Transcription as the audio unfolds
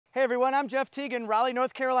Hey everyone, I'm Jeff Teagan, Raleigh,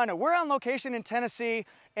 North Carolina. We're on location in Tennessee,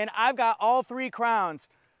 and I've got all three crowns: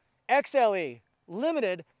 XLE,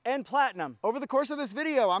 Limited, and Platinum. Over the course of this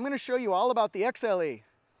video, I'm gonna show you all about the XLE,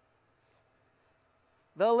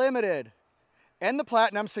 the Limited, and the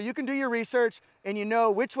Platinum, so you can do your research and you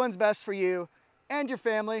know which one's best for you and your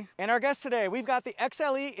family. And our guest today, we've got the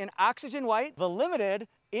XLE in Oxygen White, the Limited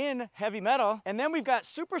in Heavy Metal, and then we've got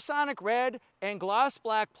Supersonic Red and Gloss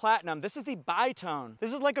Black Platinum. This is the Bitone.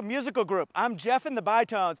 This is like a musical group. I'm Jeff in the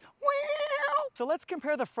Bitones. So let's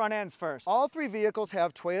compare the front ends first. All three vehicles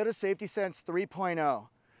have Toyota Safety Sense 3.0.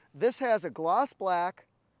 This has a gloss black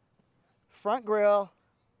front grille,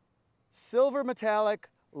 silver metallic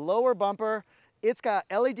lower bumper. It's got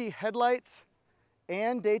LED headlights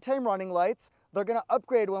and daytime running lights. They're gonna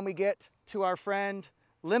upgrade when we get to our friend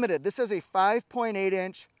Limited. This is a 5.8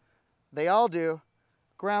 inch, they all do,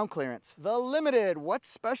 ground clearance. The Limited, what's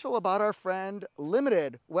special about our friend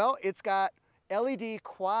Limited? Well, it's got LED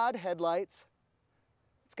quad headlights.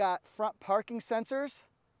 It's got front parking sensors.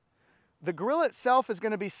 The grille itself is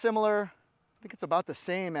gonna be similar, I think it's about the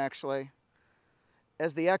same actually,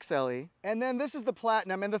 as the XLE. And then this is the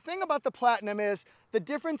Platinum. And the thing about the Platinum is the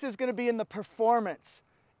difference is gonna be in the performance,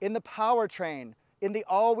 in the powertrain, in the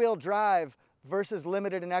all-wheel drive versus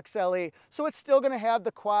Limited and XLE. So it's still gonna have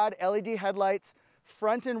the quad LED headlights,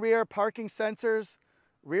 front and rear parking sensors,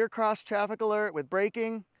 rear cross traffic alert with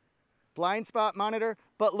braking, blind spot monitor.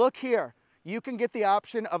 But look here, you can get the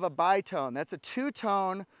option of a Bitone. That's a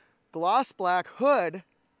two-tone gloss black hood.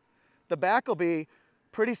 The back will be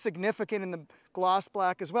pretty significant in the gloss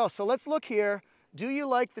black as well. So let's look here. Do you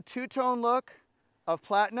like the two-tone look of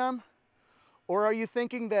Platinum? Or are you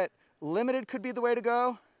thinking that Limited could be the way to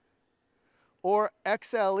go? Or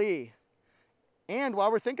XLE? And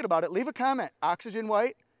while we're thinking about it, leave a comment. Oxygen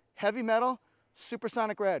White, Heavy Metal,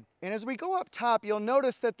 Supersonic Red. And as we go up top, you'll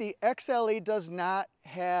notice that the XLE does not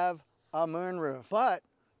have a moonroof, but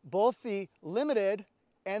both the Limited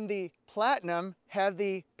and the Platinum have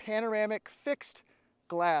the panoramic fixed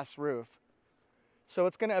glass roof. So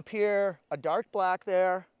it's gonna appear a dark black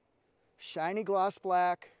there, shiny gloss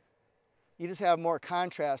black. You just have more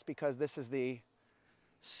contrast because this is the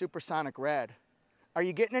Supersonic Red. Are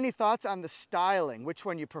you getting any thoughts on the styling, which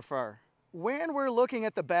one you prefer? When we're looking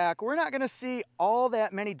at the back, we're not gonna see all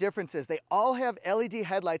that many differences. They all have LED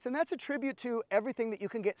headlights, and that's a tribute to everything that you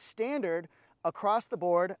can get standard across the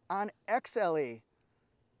board on XLE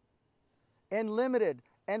and Limited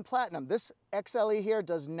and Platinum. This XLE here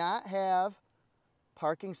does not have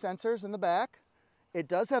parking sensors in the back. It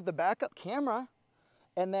does have the backup camera,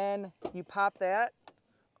 and then you pop that,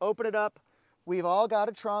 open it up. We've all got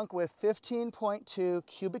a trunk with 15.2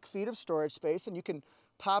 cubic feet of storage space, and you can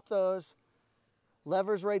pop those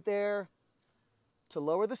levers right there to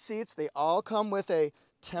lower the seats. They all come with a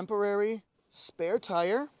temporary spare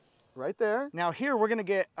tire right there. Now here we're gonna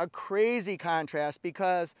get a crazy contrast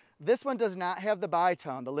because this one does not have the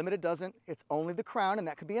Bitone. The Limited doesn't, it's only the crown, and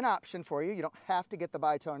that could be an option for you. You don't have to get the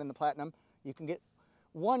Bitone in the Platinum. You can get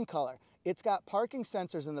one color. It's got parking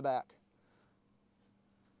sensors in the back.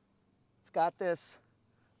 It's got this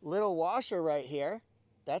little washer right here.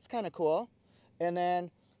 That's kind of cool. And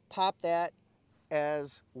then pop that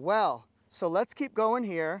as well. So let's keep going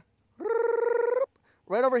here.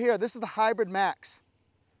 Right over here, this is the Hybrid Max.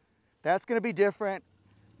 That's gonna be different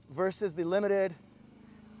versus the Limited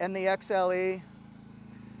and the XLE.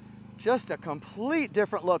 Just a complete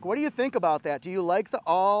different look. What do you think about that? Do you like the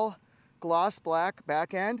all gloss black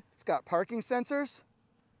back end? It's got parking sensors.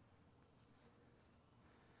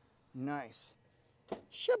 Nice.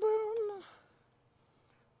 Shaboom.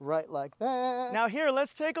 Right like that. Now here,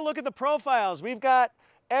 let's take a look at the profiles. We've got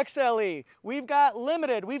XLE, we've got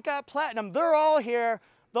Limited, we've got Platinum. They're all here.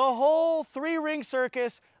 The whole three-ring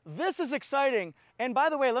circus. This is exciting. And by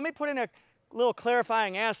the way, let me put in a little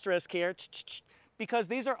clarifying asterisk here, because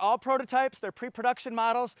these are all prototypes. They're pre-production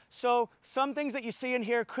models. So some things that you see in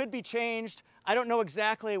here could be changed. I don't know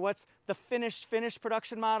exactly what's the finished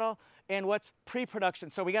production model and what's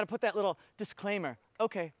pre-production. So we got to put that little disclaimer.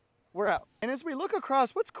 Okay, we're out. And as we look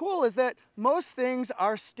across, what's cool is that most things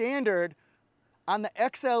are standard on the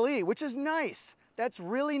XLE, which is nice. That's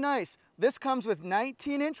really nice. This comes with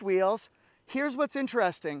 19-inch wheels. Here's what's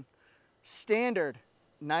interesting. Standard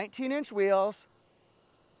 19-inch wheels,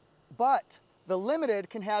 but the Limited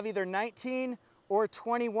can have either 19 or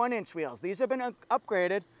 21-inch wheels. These have been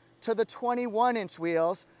upgraded to the 21-inch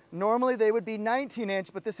wheels. Normally they would be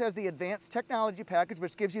 19-inch, but this has the advanced technology package,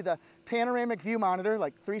 which gives you the panoramic view monitor,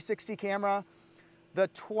 like 360 camera, the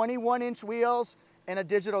 21-inch wheels, and a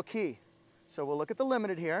digital key. So we'll look at the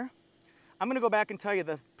Limited here. I'm gonna go back and tell you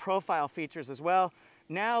the profile features as well.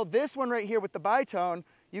 Now this one right here with the bitone,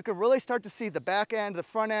 you can really start to see the back end, the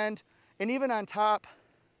front end, and even on top,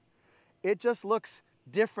 it just looks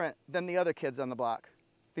different than the other kids on the block.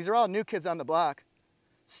 These are all new kids on the block.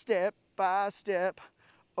 Step by step,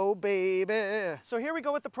 oh baby. So here we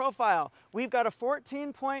go with the profile. We've got a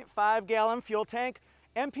 14.5 gallon fuel tank.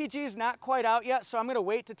 MPG is not quite out yet, so I'm gonna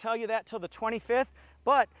wait to tell you that till the 25th,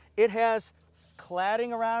 but it has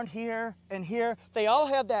cladding around here and here. They all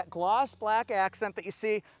have that gloss black accent that you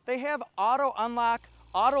see. They have auto unlock,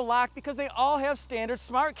 auto lock, because they all have standard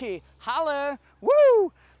smart key. Holla,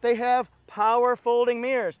 woo! They have power folding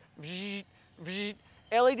mirrors,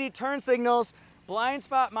 LED turn signals, blind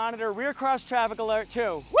spot monitor, rear cross traffic alert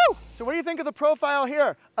too. Woo! So what do you think of the profile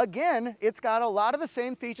here? Again, it's got a lot of the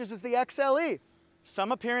same features as the XLE.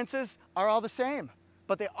 Some appearances are all the same,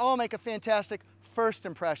 but they all make a fantastic first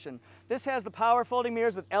impression. This has the power folding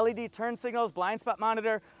mirrors with LED turn signals, blind spot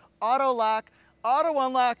monitor, auto lock, auto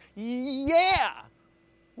unlock. Yeah!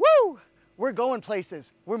 Woo! We're going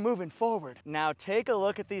places. We're moving forward. Now take a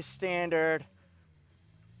look at these standard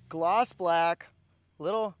gloss black,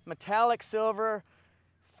 little metallic silver,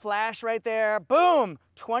 flash right there. Boom!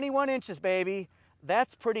 21 inches, baby.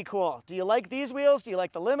 That's pretty cool. Do you like these wheels? Do you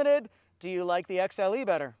like the Limited? Do you like the XLE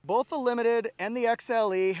better? Both the Limited and the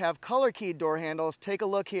XLE have color keyed door handles. Take a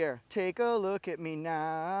look here. Take a look at me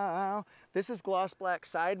now. This is gloss black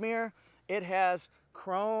side mirror. It has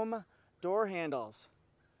chrome door handles.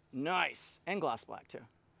 Nice. And gloss black too.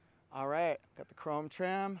 All right, got the chrome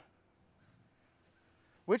trim.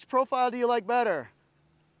 Which profile do you like better?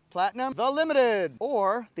 Platinum, the Limited,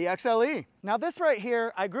 or the XLE? Now this right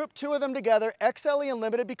here, I grouped two of them together, XLE and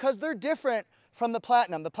Limited, because they're different from the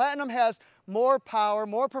Platinum. The Platinum has more power,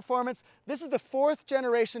 more performance. This is the 4th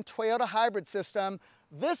generation Toyota hybrid system.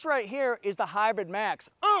 This right here is the Hybrid Max.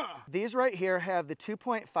 These right here have the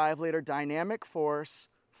 2.5 liter Dynamic Force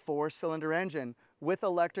 4-cylinder engine with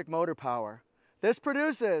electric motor power. This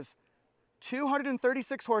produces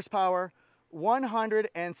 236 horsepower,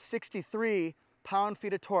 163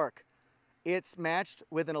 pound-feet of torque. It's matched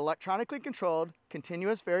with an electronically controlled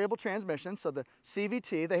continuous variable transmission, so the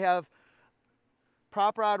CVT. They have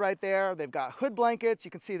prop rod right there. They've got hood blankets.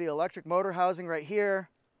 You can see the electric motor housing right here.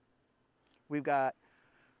 We've got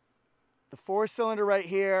the 4-cylinder right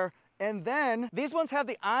here. And then these ones have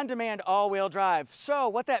the on-demand all-wheel drive. So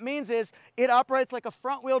what that means is it operates like a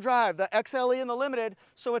front-wheel drive, the XLE and the Limited.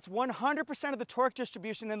 So it's 100% of the torque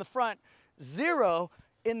distribution in the front, 0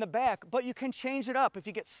 in the back, but you can change it up. If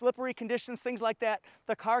you get slippery conditions, things like that,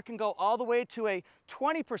 the car can go all the way to a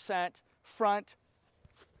 20% front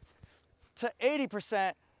to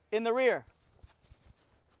 80% in the rear.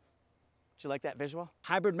 Did you like that visual?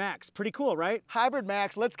 Hybrid Max, pretty cool, right? Hybrid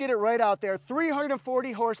Max, let's get it right out there.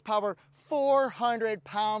 340 horsepower, 400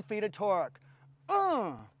 pound-feet of torque.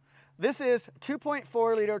 This is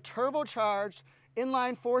 2.4 liter turbocharged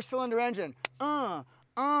inline 4-cylinder engine.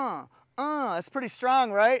 That's pretty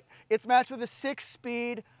strong, right? It's matched with a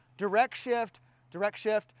 6-speed direct shift,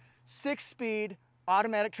 6-speed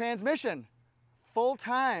automatic transmission.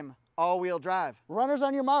 Full-time all-wheel drive. Runners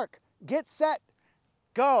on your mark, get set,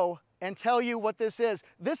 go, and tell you what this is.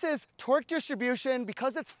 This is torque distribution.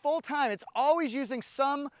 Because it's full-time, it's always using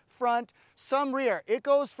some front, some rear. It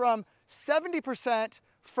goes from 70%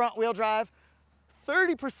 front-wheel drive,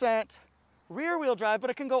 30% rear-wheel drive, but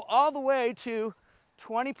it can go all the way to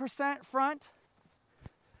 20% front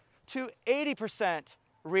to 80%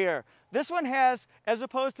 rear. This one has, as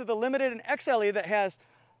opposed to the Limited and XLE that has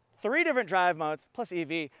 3 different drive modes, plus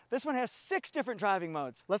EV. This one has 6 different driving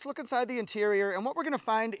modes. Let's look inside the interior, and what we're gonna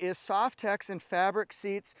find is Softex and fabric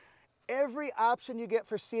seats. Every option you get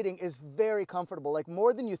for seating is very comfortable, like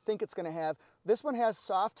more than you think it's gonna have. This one has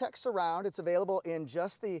Softex surround. It's available in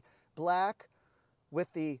just the black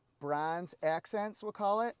with the bronze accents, we'll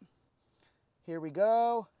call it. Here we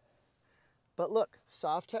go. But look,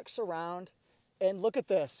 Softex surround, and look at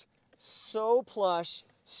this. So plush,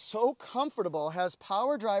 so comfortable, has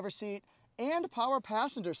power driver seat and power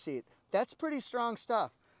passenger seat. That's pretty strong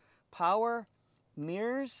stuff. Power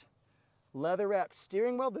mirrors, leather wrapped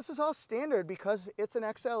steering wheel. This is all standard because it's an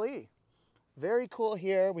XLE. Very cool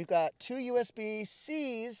here. We've got 2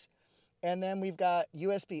 USB-Cs, and then we've got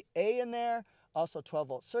USB-A in there, also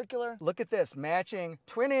 12-volt circular. Look at this, matching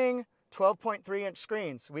twinning 12.3-inch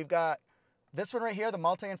screens. We've got this one right here, the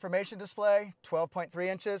multi-information display, 12.3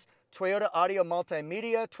 inches. Toyota Audio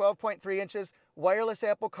Multimedia, 12.3 inches. Wireless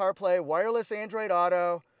Apple CarPlay, wireless Android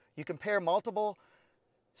Auto. You can pair multiple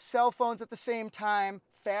cell phones at the same time.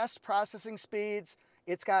 Fast processing speeds.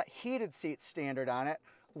 It's got heated seats standard on it.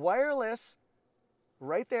 Wireless,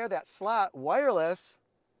 right there, that slot, wireless,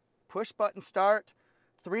 push button start,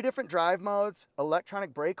 3 different drive modes,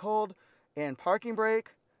 electronic brake hold and parking brake.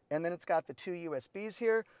 And then it's got the 2 USBs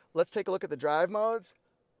here. Let's take a look at the drive modes.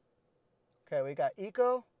 Okay, we got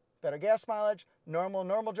eco, better gas mileage,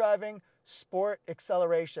 normal driving, sport,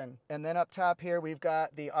 acceleration. And then up top here, we've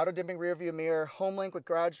got the auto dimming rear view mirror, home link with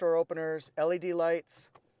garage door openers, LED lights,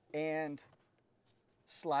 and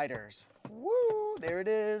sliders. Woo, there it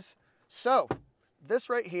is. So this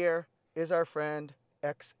right here is our friend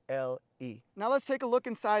XLE. Now let's take a look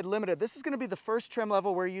inside Limited. This is going to be the first trim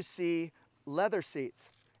level where you see leather seats.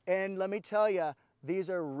 And let me tell you, these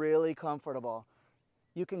are really comfortable.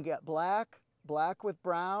 You can get black with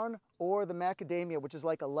brown, or the macadamia, which is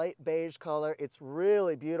like a light beige color. It's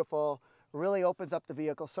really beautiful, really opens up the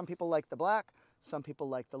vehicle. Some people like the black, some people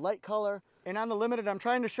like the light color. And on the Limited, I'm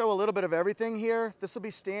trying to show a little bit of everything here. This will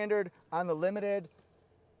be standard on the Limited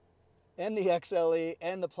and the XLE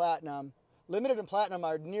and the Platinum. Limited and Platinum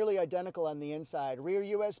are nearly identical on the inside. Rear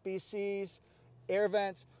USB-Cs, air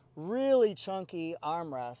vents, really chunky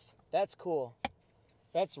armrest. That's cool.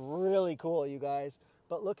 That's really cool, you guys.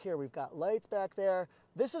 But look here, we've got lights back there.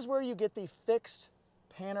 This is where you get the fixed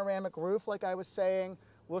panoramic roof, like I was saying.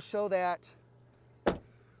 We'll show that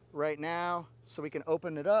right now so we can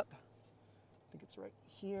open it up. I think it's right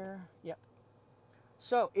here. Yep.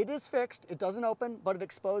 So it is fixed. It doesn't open, but it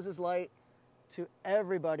exposes light to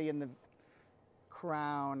everybody in the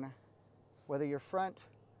Crown, whether you're front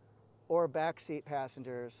or back seat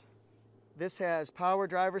passengers. This has power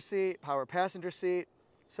driver seat, power passenger seat.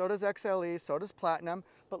 So does XLE, so does Platinum.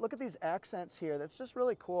 But look at these accents here. That's just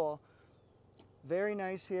really cool. Very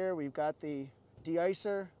nice here. We've got the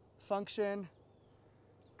de-icer function.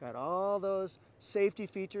 Got all those safety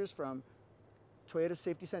features from Toyota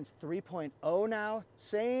Safety Sense 3.0 now.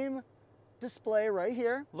 Same display right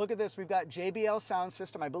here. Look at this. We've got JBL sound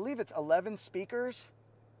system. I believe it's 11 speakers.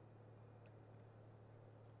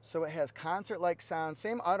 So it has concert-like sound.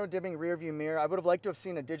 Same auto-dimming rear view mirror. I would have liked to have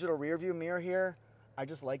seen a digital rear view mirror here. I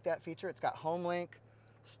just like that feature. It's got home link.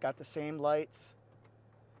 It's got the same lights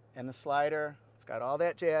and the slider. It's got all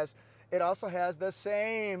that jazz. It also has the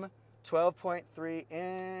same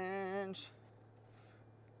 12.3-inch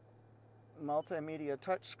multimedia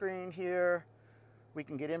touchscreen here. We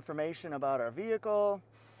can get information about our vehicle.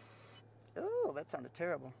 Oh, that sounded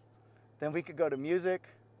terrible. Then we could go to music.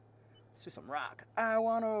 Let's do some rock. I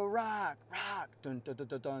want to rock, rock. Dun, dun, dun,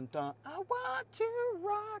 dun, dun, dun. I want to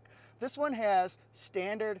rock. This one has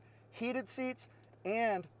standard heated seats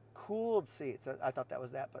and cooled seats. I thought that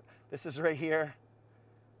was that, but this is right here.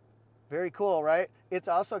 Very cool, right? It's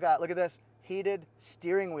also got, look at this, heated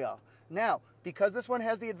steering wheel. Now, because this one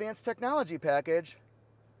has the advanced technology package,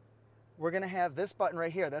 we're gonna have this button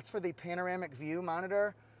right here. That's for the panoramic view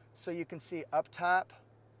monitor. So you can see up top,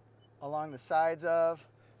 along the sides of.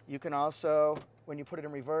 You can also, when you put it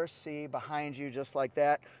in reverse, see behind you just like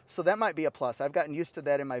that. So that might be a plus. I've gotten used to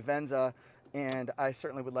that in my Venza, and I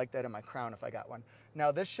certainly would like that in my Crown if I got one.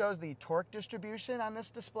 Now this shows the torque distribution on this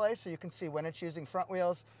display, so you can see when it's using front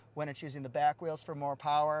wheels, when it's using the back wheels for more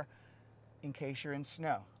power, in case you're in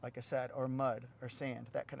snow, like I said, or mud or sand,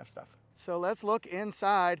 that kind of stuff. So let's look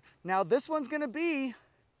inside. Now this one's gonna be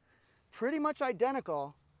pretty much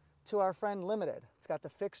identical to our friend Limited. It's got the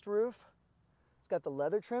fixed roof, it's got the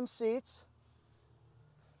leather trim seats,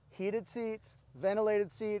 heated seats,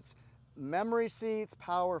 ventilated seats, memory seats,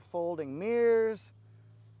 power folding mirrors.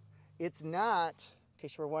 It's not, in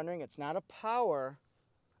case you were wondering, it's not a power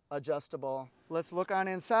adjustable. Let's look on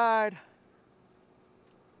inside.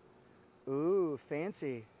 Ooh,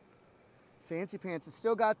 fancy. Fancy pants. It's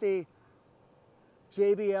still got the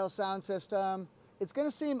JBL sound system. It's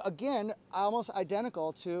gonna seem, again, almost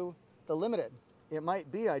identical to the Limited. It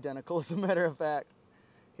might be identical, as a matter of fact.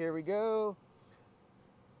 Here we go.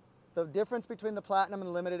 The difference between the Platinum and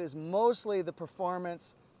the Limited is mostly the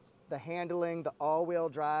performance, the handling, the all-wheel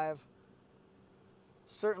drive,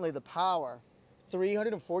 certainly the power.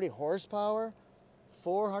 340 horsepower,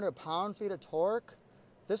 400 pound-feet of torque.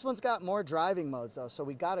 This one's got more driving modes though, so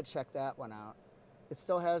we gotta check that one out. It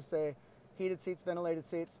still has the heated seats, ventilated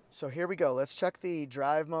seats. So here we go. Let's check the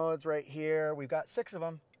drive modes right here. We've got 6 of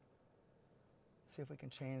them. Let's see if we can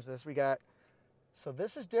change this. So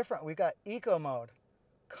this is different. We've got eco mode,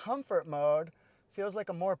 comfort mode. Feels like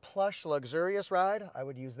a more plush, luxurious ride. I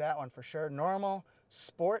would use that one for sure. Normal,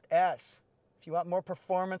 Sport S. If you want more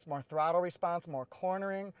performance, more throttle response, more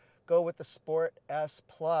cornering, go with the Sport S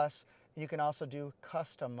Plus. You can also do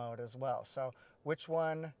custom mode as well. So which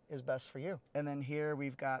one is best for you? And then here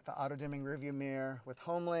we've got the auto dimming rearview mirror with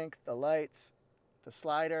home link, the lights, the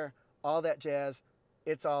slider, all that jazz.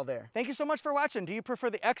 It's all there. Thank you so much for watching. Do you prefer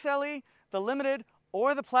the XLE, the Limited,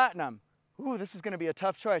 or the Platinum? Ooh, this is gonna be a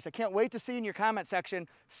tough choice. I can't wait to see in your comment section,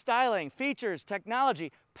 styling, features,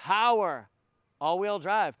 technology, power, all-wheel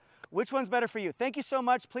drive. Which one's better for you? Thank you so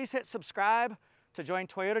much. Please hit subscribe to join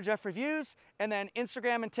Toyota Jeff Reviews, and then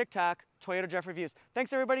Instagram and TikTok, Toyota Jeff Reviews.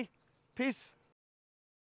 Thanks everybody, peace.